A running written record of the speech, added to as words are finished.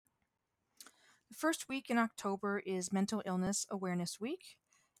The first week in October is Mental Illness Awareness Week.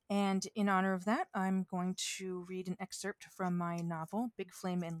 And in honor of that, I'm going to read an excerpt from my novel, Big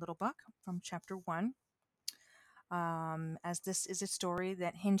Flame and Little Buck, from chapter one, as this is a story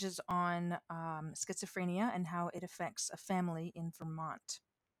that hinges on schizophrenia and how it affects a family in Vermont.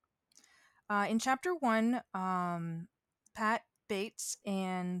 In chapter one, Pat Bates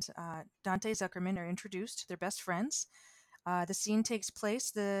and Dante Zuckerman are introduced. They're best friends. The scene takes place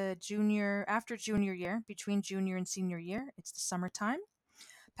the after junior year, between junior and senior year. It's the summertime.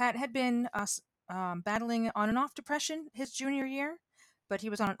 Pat had been battling on and off depression his junior year, but he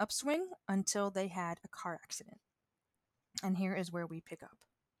was on an upswing until they had a car accident. And here is where we pick up.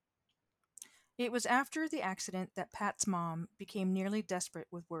 It was after the accident that Pat's mom became nearly desperate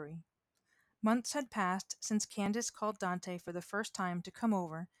with worry. Months had passed since Candace called Dante for the first time to come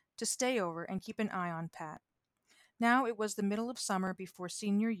over, to stay over, and keep an eye on Pat. Now it was the middle of summer before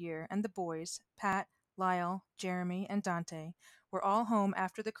senior year, and the boys, Pat, Lyle, Jeremy, and Dante, were all home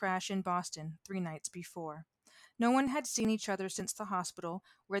after the crash in Boston 3 nights before. No one had seen each other since the hospital,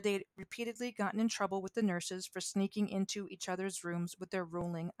 where they'd repeatedly gotten in trouble with the nurses for sneaking into each other's rooms with their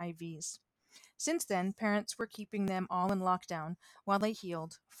rolling IVs. Since then, parents were keeping them all in lockdown while they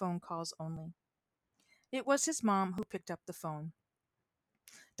healed, phone calls only. It was his mom who picked up the phone.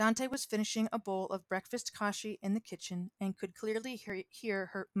 Dante was finishing a bowl of breakfast kashi in the kitchen and could clearly hear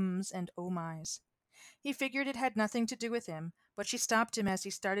her ums and oh my's. He figured it had nothing to do with him, but she stopped him as he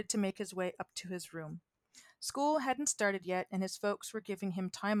started to make his way up to his room. School hadn't started yet, and his folks were giving him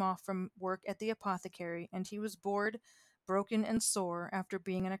time off from work at the apothecary, and he was bored, broken, and sore after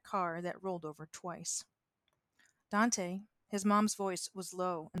being in a car that rolled over twice. Dante, his mom's voice was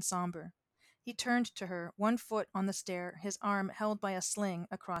low and somber. He turned to her, one foot on the stair, his arm held by a sling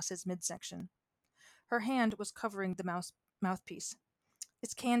across his midsection. Her hand was covering the mouthpiece.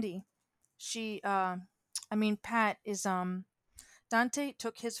 It's Candy. Pat is. Dante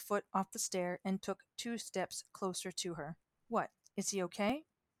took his foot off the stair and took 2 steps closer to her. What? Is he okay?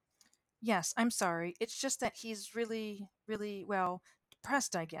 Yes, I'm sorry. It's just that he's well,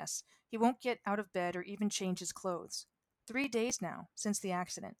 depressed, I guess. He won't get out of bed or even change his clothes. 3 days now, since the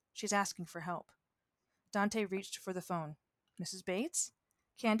accident. She's asking for help. Dante reached for the phone. Mrs. Bates?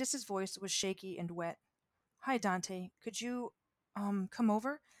 Candace's voice was shaky and wet. Hi, Dante. Could you, come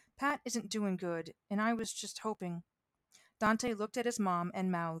over? Pat isn't doing good, and I was just hoping. Dante looked at his mom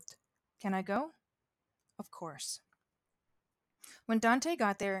and mouthed, Can I go? Of course. When Dante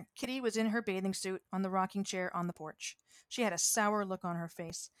got there, Kitty was in her bathing suit on the rocking chair on the porch. She had a sour look on her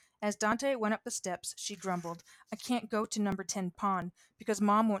face. As Dante went up the steps, she grumbled, I can't go to number 10 pond because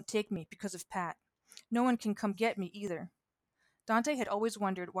Mom won't take me because of Pat. No one can come get me either. Dante had always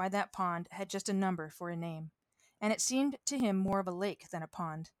wondered why that pond had just a number for a name, and it seemed to him more of a lake than a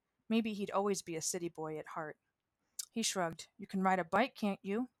pond. Maybe he'd always be a city boy at heart. He shrugged. You can ride a bike, can't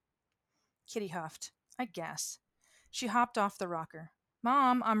you? Kitty huffed. I guess. She hopped off the rocker.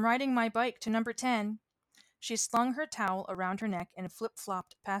 Mom, I'm riding my bike to number 10. She slung her towel around her neck and flip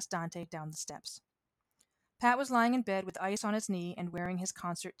flopped past Dante down the steps. Pat was lying in bed with ice on his knee and wearing his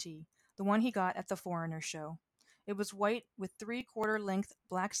concert tee, the one he got at the Foreigner show. It was white with 3/4 length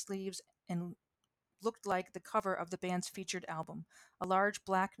black sleeves and looked like the cover of the band's featured album, a large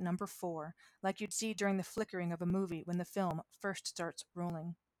black number 4, like you'd see during the flickering of a movie when the film first starts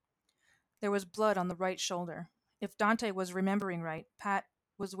rolling. There was blood on the right shoulder. If Dante was remembering right, Pat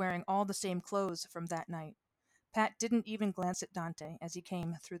was wearing all the same clothes from that night. Pat didn't even glance at Dante as he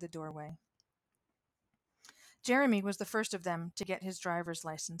came through the doorway. Jeremy was the first of them to get his driver's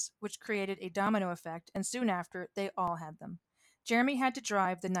license, which created a domino effect, and soon after, they all had them. Jeremy had to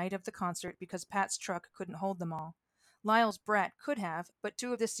drive the night of the concert because Pat's truck couldn't hold them all. Lyle's brat could have, but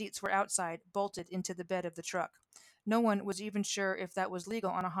 2 of the seats were outside, bolted into the bed of the truck. No one was even sure if that was legal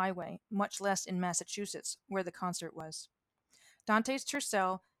on a highway, much less in Massachusetts, where the concert was. Dante's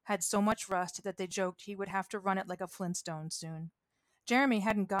Tercel had so much rust that they joked he would have to run it like a Flintstone soon. Jeremy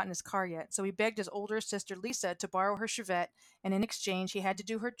hadn't gotten his car yet, so he begged his older sister Lisa to borrow her Chevette, and in exchange he had to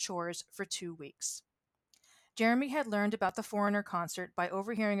do her chores for 2 weeks. Jeremy had learned about the Foreigner concert by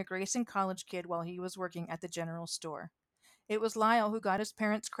overhearing a Grayson College kid while he was working at the general store. It was Lyle who got his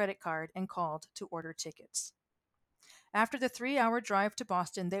parents' credit card and called to order tickets. After the 3-hour drive to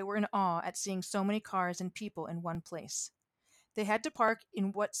Boston, they were in awe at seeing so many cars and people in one place. They had to park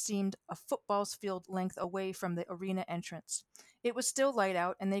in what seemed a football's field length away from the arena entrance. It was still light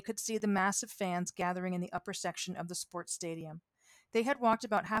out, and they could see the massive fans gathering in the upper section of the sports stadium. They had walked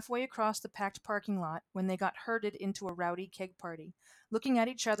about halfway across the packed parking lot when they got herded into a rowdy keg party. Looking at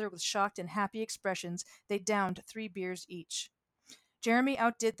each other with shocked and happy expressions, they downed 3 beers each. Jeremy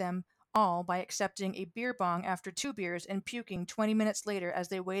outdid them all by accepting a beer bong after 2 beers and puking 20 minutes later as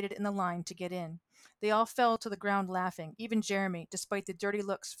they waited in the line to get in. They all fell to the ground laughing, even Jeremy, despite the dirty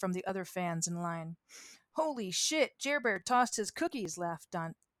looks from the other fans in line. Holy shit, Jerbear tossed his cookies, laughed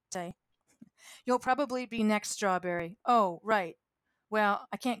Dante. You'll probably be next, Strawberry. Oh, right. Well,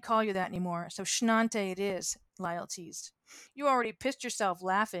 I can't call you that anymore, so Schnante it is, Lyle teased. You already pissed yourself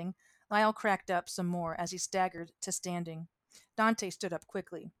laughing. Lyle cracked up some more as he staggered to standing. Dante stood up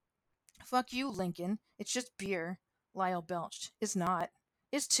quickly. Fuck you, Lincoln. It's just beer. Lyle belched. It's not.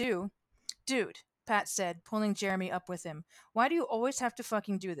 It's too. Dude, Pat said, pulling Jeremy up with him. Why do you always have to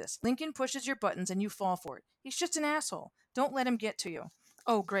fucking do this? Lincoln pushes your buttons and you fall for it. He's just an asshole. Don't let him get to you.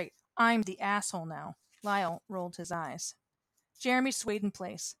 Oh, great. I'm the asshole now. Lyle rolled his eyes. Jeremy swayed in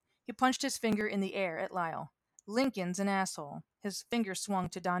place. He punched his finger in the air at Lyle. Lincoln's an asshole. His finger swung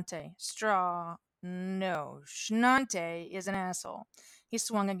to Dante. Straw. No. Schnante is an asshole. He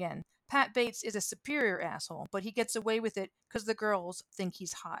swung again. Pat Bates is a superior asshole, but he gets away with it because the girls think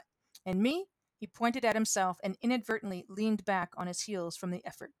he's hot. And me? He pointed at himself and inadvertently leaned back on his heels from the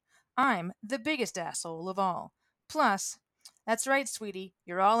effort. I'm the biggest asshole of all. Plus, that's right, sweetie.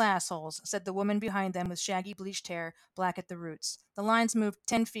 You're all assholes, said the woman behind them with shaggy bleached hair, black at the roots. The lines moved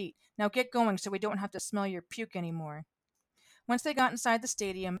 10 feet. Now get going so we don't have to smell your puke anymore. Once they got inside the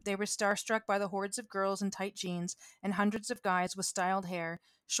stadium, they were starstruck by the hordes of girls in tight jeans and hundreds of guys with styled hair,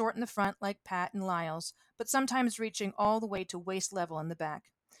 short in the front like Pat and Lyle's, but sometimes reaching all the way to waist level in the back.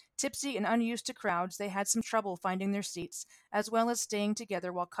 Tipsy and unused to crowds, they had some trouble finding their seats, as well as staying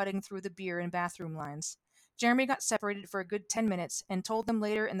together while cutting through the beer and bathroom lines. Jeremy got separated for a good 10 minutes and told them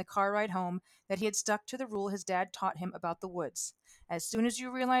later in the car ride home that he had stuck to the rule his dad taught him about the woods. As soon as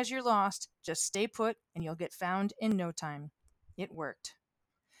you realize you're lost, just stay put and you'll get found in no time. It worked.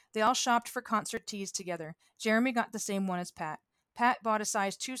 They all shopped for concert tees together. Jeremy got the same one as Pat. Pat bought a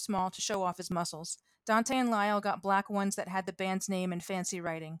size too small to show off his muscles. Dante and Lyle got black ones that had the band's name and fancy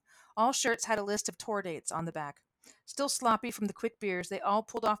writing. All shirts had a list of tour dates on the back. Still sloppy from the quick beers, they all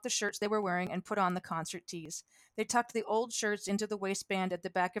pulled off the shirts they were wearing and put on the concert tees. They tucked the old shirts into the waistband at the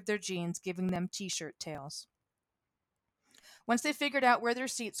back of their jeans, giving them t-shirt tails. Once they figured out where their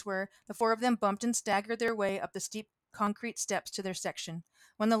seats were, the four of them bumped and staggered their way up the steep concrete steps to their section.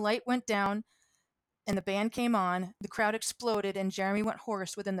 When the light went down and the band came on, the crowd exploded and Jeremy went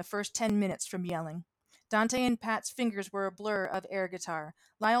hoarse within the first 10 minutes from yelling. Dante and Pat's fingers were a blur of air guitar.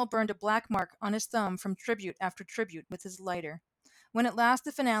 Lyle burned a black mark on his thumb from tribute after tribute with his lighter. When at last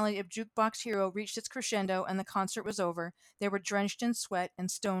the finale of Jukebox Hero reached its crescendo and the concert was over, they were drenched in sweat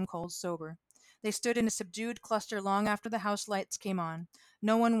and stone cold sober. They stood in a subdued cluster long after the house lights came on.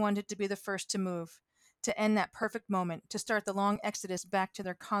 No one wanted to be the first to move, to end that perfect moment, to start the long exodus back to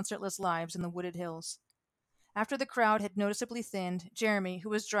their concertless lives in the wooded hills. After the crowd had noticeably thinned, Jeremy, who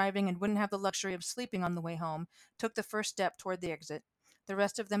was driving and wouldn't have the luxury of sleeping on the way home, took the first step toward the exit. The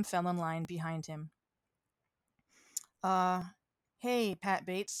rest of them fell in line behind him. Uh, hey, Pat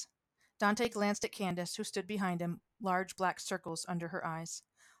Bates. Dante glanced at Candace, who stood behind him, large black circles under her eyes.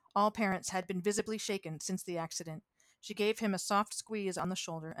 All parents had been visibly shaken since the accident. She gave him a soft squeeze on the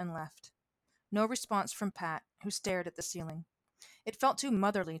shoulder and left. No response from Pat, who stared at the ceiling. It felt too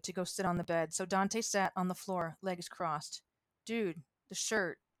motherly to go sit on the bed, so Dante sat on the floor, legs crossed. Dude, the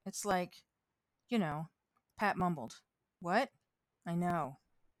shirt. It's like, you know. Pat mumbled. What? I know.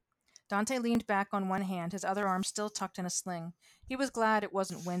 Dante leaned back on one hand, his other arm still tucked in a sling. He was glad it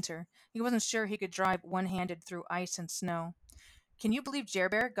wasn't winter. He wasn't sure he could drive one-handed through ice and snow. Can you believe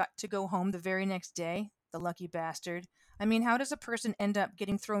Jerbear got to go home the very next day? The lucky bastard. I mean, how does a person end up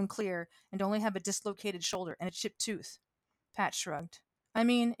getting thrown clear and only have a dislocated shoulder and a chipped tooth? Pat shrugged. I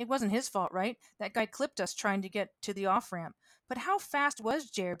mean, it wasn't his fault, right? That guy clipped us trying to get to the off ramp. But how fast was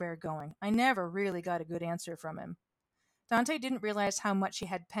Jerbear going? I never really got a good answer from him. Dante didn't realize how much he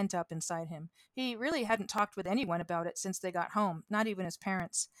had pent up inside him. He really hadn't talked with anyone about it since they got home, not even his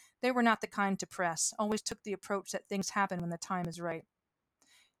parents. They were not the kind to press, always took the approach that things happen when the time is right.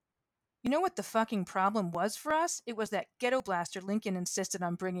 You know what the fucking problem was for us? It was that ghetto blaster Lincoln insisted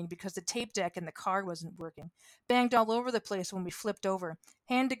on bringing because the tape deck in the car wasn't working. Banged all over the place when we flipped over.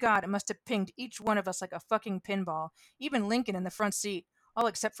 Hand to God, it must have pinged each one of us like a fucking pinball. Even Lincoln in the front seat. All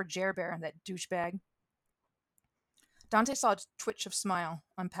except for Jerbear, that douchebag. Dante saw a twitch of smile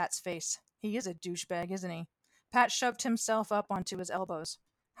on Pat's face. He is a douchebag, isn't he? Pat shoved himself up onto his elbows.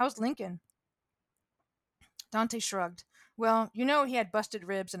 How's Lincoln? Dante shrugged. Well, you know he had busted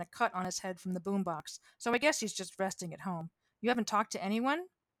ribs and a cut on his head from the boombox, so I guess he's just resting at home. You haven't talked to anyone?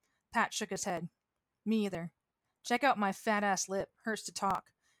 Pat shook his head. Me either. Check out my fat ass lip. Hurts to talk.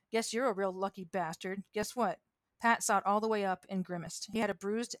 Guess you're a real lucky bastard. Guess what? Pat saw it all the way up and grimaced. He had a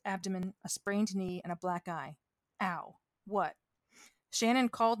bruised abdomen, a sprained knee, and a black eye. Ow. What? Shannon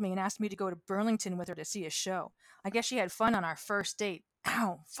called me and asked me to go to Burlington with her to see a show. I guess she had fun on our first date.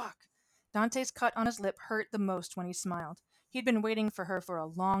 Ow, fuck. Dante's cut on his lip hurt the most when he smiled. He'd been waiting for her for a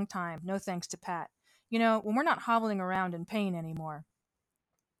long time, no thanks to Pat. You know, when we're not hobbling around in pain anymore.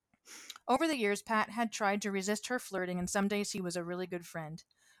 Over the years, Pat had tried to resist her flirting, and some days he was a really good friend.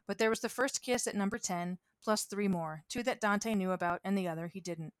 But there was the first kiss at number 10, plus three more, two that Dante knew about, and the other he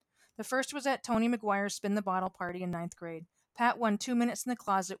didn't. The first was at Tony McGuire's spin the bottle party in ninth grade. Pat won 2 minutes in the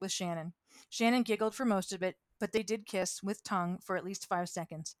closet with Shannon. Shannon giggled for most of it, but they did kiss, with tongue, for at least 5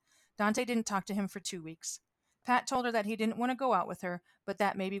 seconds. Dante didn't talk to him for 2 weeks. Pat told her that he didn't want to go out with her, but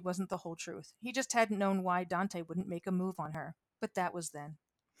that maybe wasn't the whole truth. He just hadn't known why Dante wouldn't make a move on her. But that was then.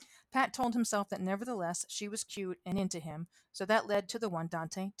 Pat told himself that nevertheless she was cute and into him, so that led to the one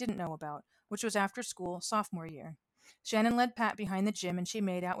Dante didn't know about, which was after school, sophomore year. Shannon led Pat behind the gym and she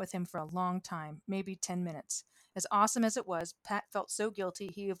made out with him for a long time, maybe 10 minutes. As awesome as it was, Pat felt so guilty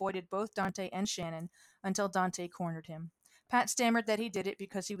he avoided both Dante and Shannon until Dante cornered him. Pat stammered that he did it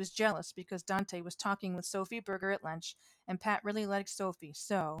because he was jealous because Dante was talking with Sophie Berger at lunch, and Pat really liked Sophie,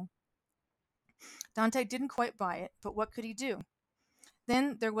 so. Dante didn't quite buy it, but what could he do?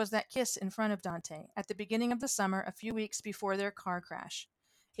 Then there was that kiss in front of Dante at the beginning of the summer, a few weeks before their car crash.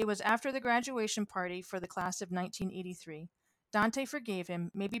 It was after the graduation party for the class of 1983. Dante forgave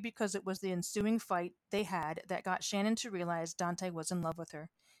him, maybe because it was the ensuing fight they had that got Shannon to realize Dante was in love with her.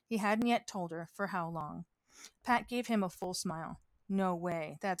 He hadn't yet told her for how long. Pat gave him a full smile. No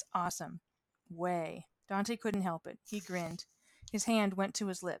way. That's awesome. Way. Dante couldn't help it. He grinned. His hand went to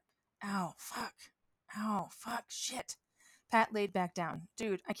his lip. Ow, fuck. Ow, fuck, shit. Pat laid back down.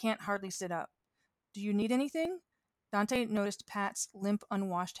 Dude, I can't hardly sit up. Do you need anything? Dante noticed Pat's limp,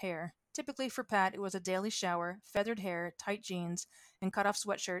 unwashed hair. Typically for Pat, it was a daily shower, feathered hair, tight jeans, and cut off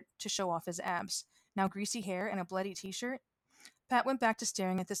sweatshirt to show off his abs. Now greasy hair and a bloody t shirt? Pat went back to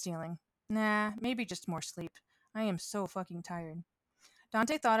staring at the ceiling. Nah, maybe just more sleep. I am so fucking tired.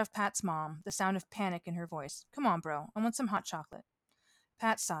 Dante thought of Pat's mom, the sound of panic in her voice. Come on, bro, I want some hot chocolate.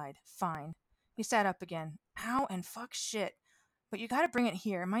 Pat sighed. Fine. He sat up again. Ow and fuck shit. But you gotta bring it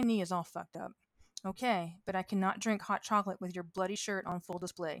here. My knee is all fucked up. Okay, but I cannot drink hot chocolate with your bloody shirt on full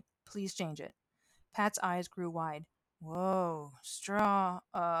display. Please change it. Pat's eyes grew wide. Whoa, straw.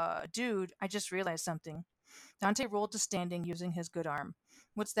 Dude, I just realized something. Dante rolled to standing using his good arm.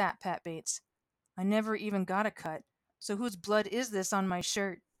 What's that, Pat Bates? I never even got a cut. So whose blood is this on my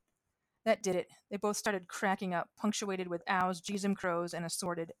shirt? That did it. They both started cracking up, punctuated with ows, geez and crows, and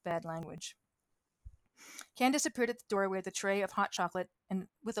assorted bad language. Candace appeared at the doorway with a tray of hot chocolate and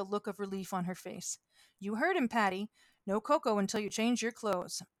with a look of relief on her face. You heard him, Patty. No cocoa until you change your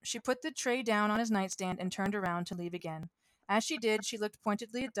clothes. She put the tray down on his nightstand and turned around to leave again. As she did, she looked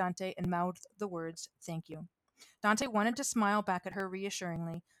pointedly at Dante and mouthed the words, Thank you. Dante wanted to smile back at her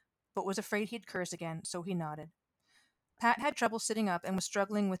reassuringly, but was afraid he'd curse again, so he nodded. Pat had trouble sitting up and was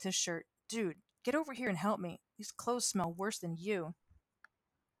struggling with his shirt. Dude, get over here and help me. These clothes smell worse than you.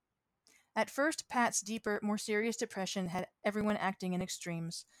 At first, Pat's deeper, more serious depression had everyone acting in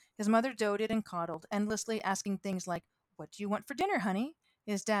extremes. His mother doted and coddled, endlessly asking things like, What do you want for dinner, honey?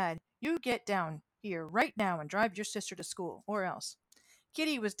 His dad, You get down here right now and drive your sister to school, or else.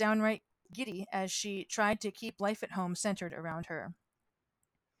 Kitty was downright giddy as she tried to keep life at home centered around her.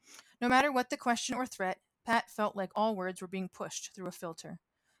 No matter what the question or threat, Pat felt like all words were being pushed through a filter.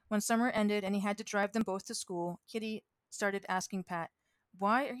 When summer ended and he had to drive them both to school, Kitty started asking Pat,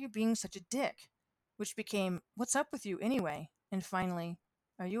 Why are you being such a dick? Which became, What's up with you anyway? And finally,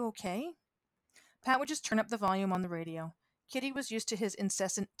 Are you okay? Pat would just turn up the volume on the radio. Kitty was used to his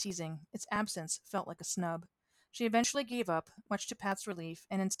incessant teasing. Its absence felt like a snub. She eventually gave up, much to Pat's relief,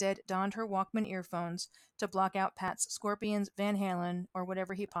 and instead donned her Walkman earphones to block out Pat's Scorpions, Van Halen, or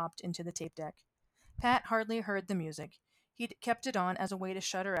whatever he popped into the tape deck. Pat hardly heard the music. He'd kept it on as a way to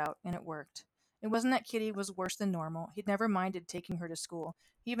shut her out, and it worked. It wasn't that Kitty was worse than normal. He'd never minded taking her to school.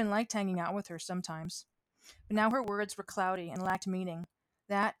 He even liked hanging out with her sometimes. But now her words were cloudy and lacked meaning.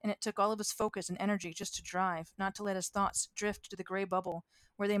 That, and it took all of his focus and energy just to drive, not to let his thoughts drift to the gray bubble,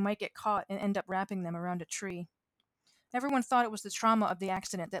 where they might get caught and end up wrapping them around a tree. Everyone thought it was the trauma of the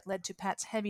accident that led to Pat's heavy